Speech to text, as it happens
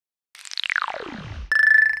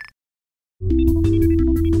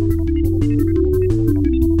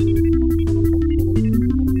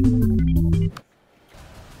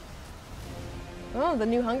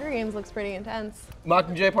Looks pretty intense.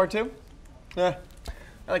 Mockingjay Part 2? I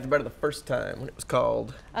liked it better the first time when it was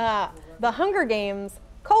called... The Hunger Games,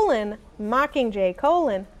 Mockingjay,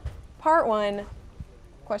 Part 1,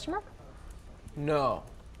 question mark? No.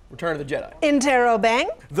 Return of the Jedi. Interrobang?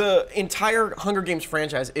 The entire Hunger Games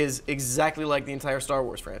franchise is exactly like the entire Star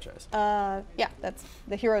Wars franchise. Yeah, that's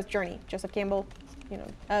the hero's journey. Joseph Campbell, you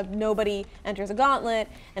know, nobody enters a gauntlet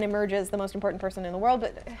and emerges the most important person in the world,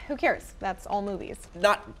 but who cares? That's all movies.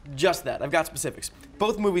 Not just that, I've got specifics.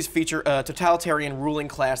 Both movies feature a totalitarian ruling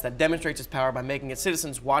class that demonstrates its power by making its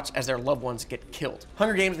citizens watch as their loved ones get killed.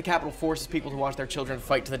 Hunger Games, the capital forces people to watch their children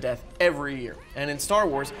fight to the death every year. And in Star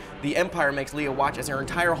Wars, the Empire makes Leia watch as her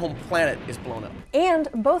entire home planet is blown up. And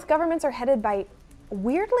both governments are headed by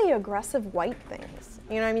weirdly aggressive white things.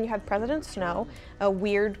 You know, I mean, you have President Snow, a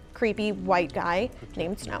weird, creepy white guy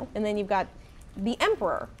named Snow, and then you've got the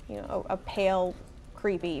Emperor, you know, a pale,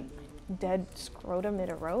 creepy, dead scrotum in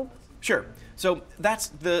a robe. Sure. So that's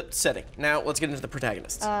the setting. Now let's get into the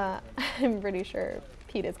protagonists. I'm pretty sure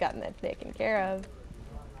Peeta's gotten that taken care of.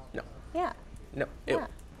 No. Yeah. No. Ew. Yeah.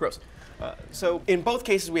 Gross. So in both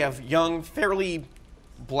cases, we have young, fairly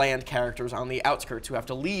bland characters on the outskirts who have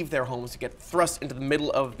to leave their homes to get thrust into the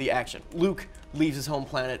middle of the action. Luke leaves his home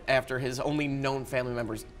planet after his only known family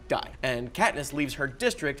members die. And Katniss leaves her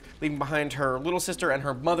district, leaving behind her little sister and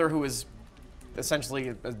her mother, who is essentially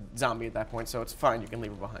a zombie at that point, so it's fine, you can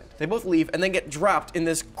leave her behind. They both leave and then get dropped in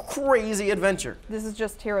this crazy adventure. This is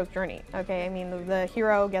just hero's journey, okay? I mean, the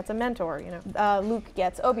hero gets a mentor, you know. Luke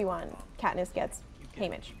gets Obi-Wan, Katniss gets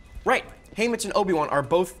Haymitch. Right. Haymitch and Obi-Wan are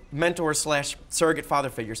both mentors slash surrogate father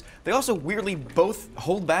figures. They also weirdly both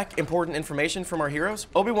hold back important information from our heroes.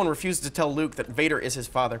 Obi-Wan refuses to tell Luke that Vader is his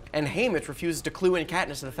father, and Haymitch refuses to clue in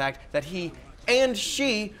Katniss to the fact that he and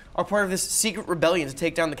she are part of this secret rebellion to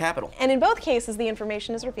take down the Capitol. And in both cases, the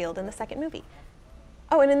information is revealed in the second movie.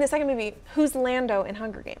 Oh, and in the second movie, who's Lando in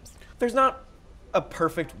Hunger Games? There's not a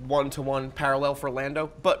perfect one-to-one parallel for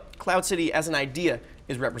Lando, but Cloud City as an idea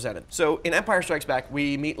is represented. So in Empire Strikes Back,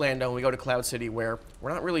 we meet Lando and we go to Cloud City, where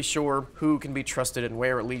we're not really sure who can be trusted and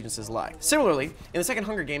where allegiances lie. Similarly, in the second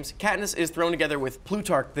Hunger Games, Katniss is thrown together with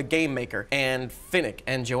Plutarch, the game maker, and Finnick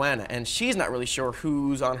and Joanna, and she's not really sure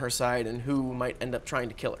who's on her side and who might end up trying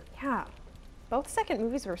to kill her. Yeah, both second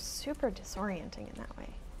movies were super disorienting in that way.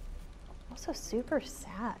 Also super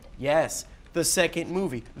sad. Yes, the second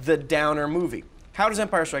movie, the downer movie. How does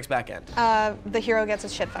Empire Strikes Back end? The hero gets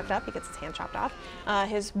his shit fucked up. He gets his hand chopped off.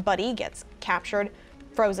 His buddy gets captured,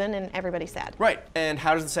 frozen, and everybody's sad. Right. And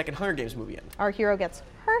how does the second Hunger Games movie end? Our hero gets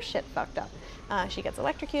her shit fucked up. She gets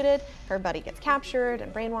electrocuted. Her buddy gets captured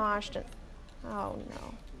and brainwashed. And oh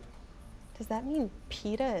no. Does that mean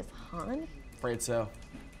Peeta is Han? Afraid so.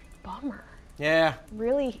 Bummer. Yeah.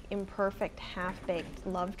 Really imperfect, half-baked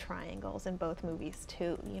love triangles in both movies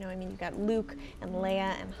too. You know, I mean, you've got Luke and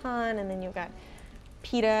Leia and Han, and then you've got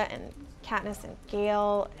Peeta and Katniss and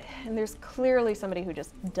Gale, and there's clearly somebody who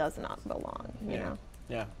just does not belong, you know?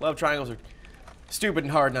 Yeah, love triangles are stupid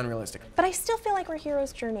and hard and unrealistic. But I still feel like we're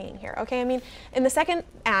heroes journeying here, okay? I mean, in the second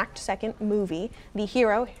act, second movie, the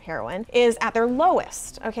hero, heroine, is at their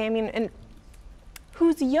lowest, okay? I mean, and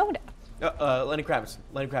who's Yoda? Lenny Kravitz.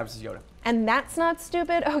 Lenny Kravitz is Yoda. And that's not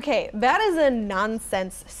stupid? Okay, that is a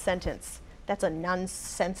nonsense sentence. That's a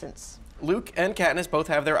nonsense. Luke and Katniss both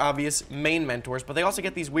have their obvious main mentors, but they also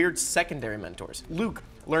get these weird secondary mentors. Luke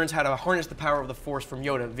learns how to harness the power of the Force from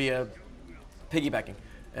Yoda via piggybacking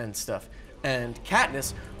and stuff. And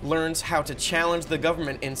Katniss learns how to challenge the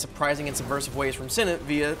government in surprising and subversive ways from Cinna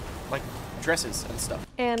via, like, dresses and stuff.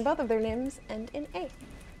 And both of their names end in A.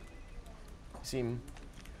 Seem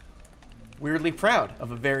weirdly proud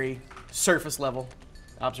of a very surface level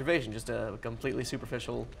observation, just a completely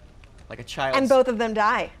superficial, like a child's. And both of them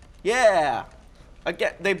die. Yeah!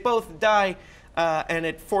 Again, they both die, and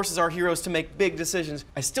it forces our heroes to make big decisions.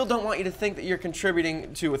 I still don't want you to think that you're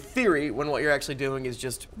contributing to a theory when what you're actually doing is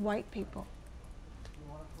just White people.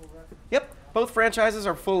 Yep, both franchises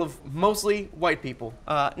are full of mostly white people.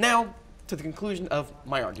 Now, to the conclusion of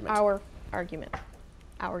my argument. Our argument.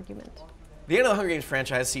 Our argument. The end of the Hunger Games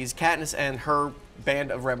franchise sees Katniss and her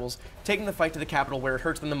band of rebels taking the fight to the Capitol where it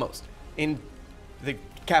hurts them the most, in the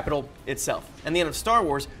Capitol itself. And the end of Star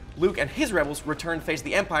Wars, Luke and his rebels return to face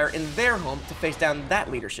the Empire in their home to face down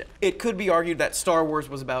that leadership. It could be argued that Star Wars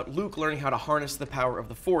was about Luke learning how to harness the power of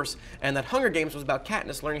the Force, and that Hunger Games was about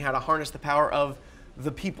Katniss learning how to harness the power of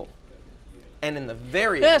the people. And in the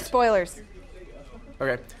very end... Spoilers.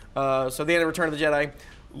 Okay, so the end of Return of the Jedi,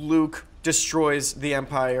 Luke destroys the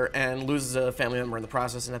Empire and loses a family member in the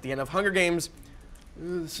process, and at the end of Hunger Games,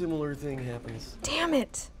 a similar thing happens. Damn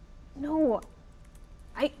it. No.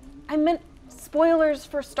 I meant spoilers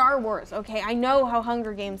for Star Wars, okay? I know how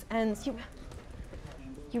Hunger Games ends.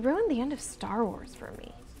 You ruined the end of Star Wars for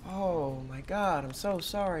me. Oh my God, I'm so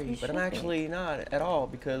sorry, but I'm should actually not at all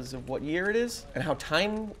because of what year it is and how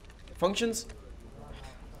time functions.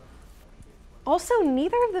 Also,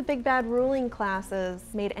 neither of the big bad ruling classes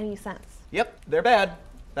made any sense. Yep, they're bad.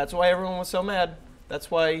 That's why everyone was so mad. That's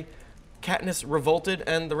why Katniss revolted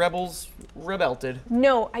and the rebels rebelted.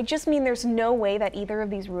 No, I just mean there's no way that either of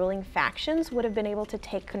these ruling factions would have been able to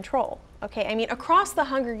take control. Okay, I mean, across the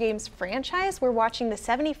Hunger Games franchise, we're watching the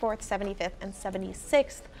 74th, 75th, and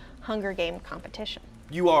 76th Hunger Game competition.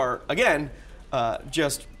 You are, again,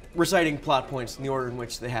 just reciting plot points in the order in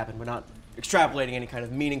which they happen, but not extrapolating any kind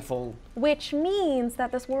of meaningful... Which means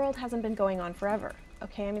that this world hasn't been going on forever.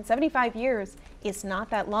 Okay, I mean, 75 years is not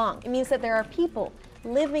that long. It means that there are people,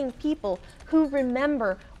 living people, who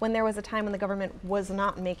remember when there was a time when the government was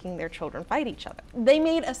not making their children fight each other. They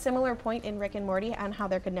made a similar point in Rick and Morty on how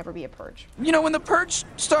there could never be a purge. You know, when the purge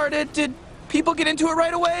started, did people get into it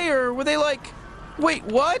right away, or were they like, wait,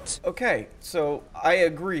 what? Okay, so I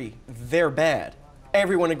agree, they're bad.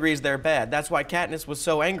 Everyone agrees they're bad. That's why Katniss was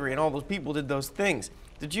so angry and all those people did those things.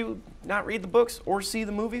 Did you not read the books or see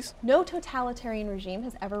the movies? No totalitarian regime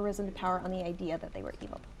has ever risen to power on the idea that they were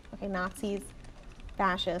evil. Okay, Nazis,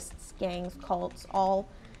 fascists, gangs, cults, all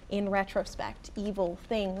in retrospect evil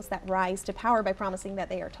things that rise to power by promising that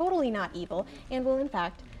they are totally not evil and will in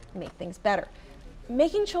fact make things better.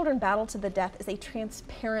 Making children battle to the death is a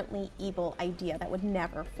transparently evil idea that would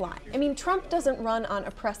never fly. I mean, Trump doesn't run on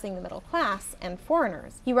oppressing the middle class and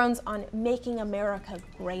foreigners. He runs on making America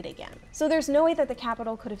great again. So there's no way that the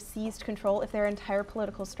Capitol could have seized control if their entire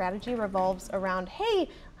political strategy revolves around, hey,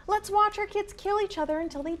 let's watch our kids kill each other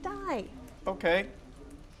until they die. Okay,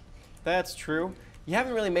 that's true. You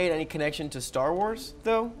haven't really made any connection to Star Wars,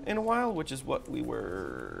 though, in a while, which is what we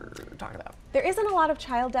were talking about. There isn't a lot of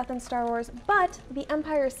child death in Star Wars, but the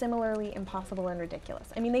Empire is similarly impossible and ridiculous.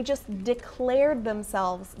 I mean, they just declared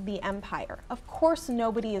themselves the Empire. Of course,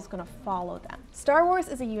 nobody is going to follow them. Star Wars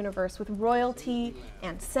is a universe with royalty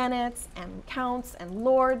and senates and counts and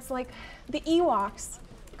lords. Like, the Ewoks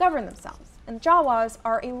govern themselves, and Jawas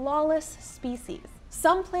are a lawless species.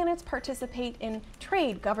 Some planets participate in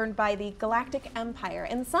trade governed by the Galactic Empire,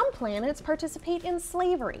 and some planets participate in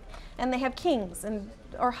slavery, and they have kings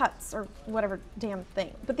or huts or whatever damn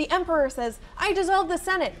thing. But the Emperor says, I dissolved the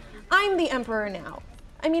Senate. I'm the Emperor now.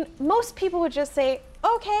 I mean, most people would just say,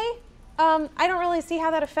 okay, I don't really see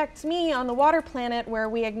how that affects me on the water planet where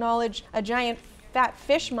we acknowledge a giant fat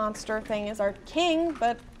fish monster thing as our king,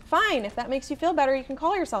 but fine, if that makes you feel better, you can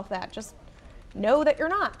call yourself that. Just know that you're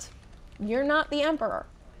not. You're not the Emperor.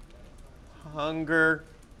 Hunger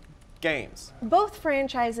Games. Both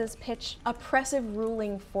franchises pitch oppressive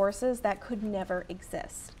ruling forces that could never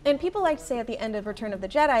exist. And people like to say at the end of Return of the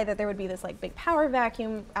Jedi that there would be this like big power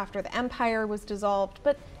vacuum after the Empire was dissolved,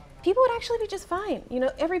 but people would actually be just fine. You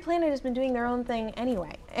know, every planet has been doing their own thing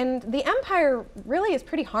anyway. And the Empire really is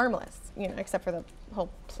pretty harmless, you know, except for the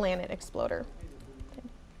whole planet exploder thing.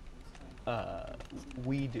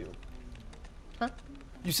 We do. Huh?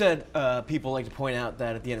 You said people like to point out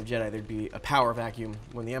that at the end of Jedi there'd be a power vacuum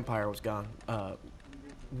when the Empire was gone.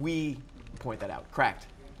 We point that out. Cracked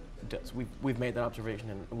does. We've made that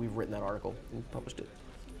observation and we've written that article and published it.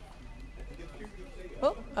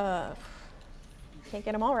 Oh, can't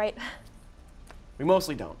get them all right. We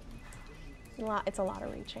mostly don't. It's a lot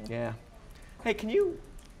of reaching. Yeah. Hey, can you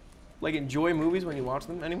like enjoy movies when you watch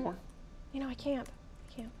them anymore? You know, I can't.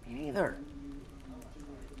 Me neither.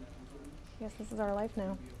 I guess this is our life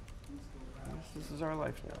now. This is our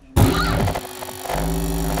life now.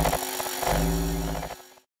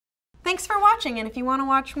 Thanks for watching, and if you want to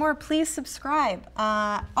watch more, please subscribe.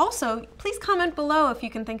 Also, please comment below if you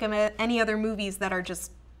can think of any other movies that are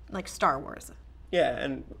just like Star Wars. Yeah,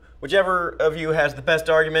 and whichever of you has the best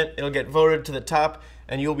argument, it'll get voted to the top,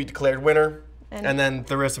 and you'll be declared winner. And then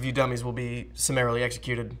the rest of you dummies will be summarily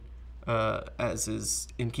executed, as is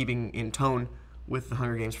in tone with the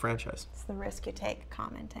Hunger Games franchise. It's the risk you take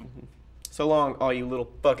commenting. So long, all you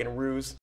little fucking ruse.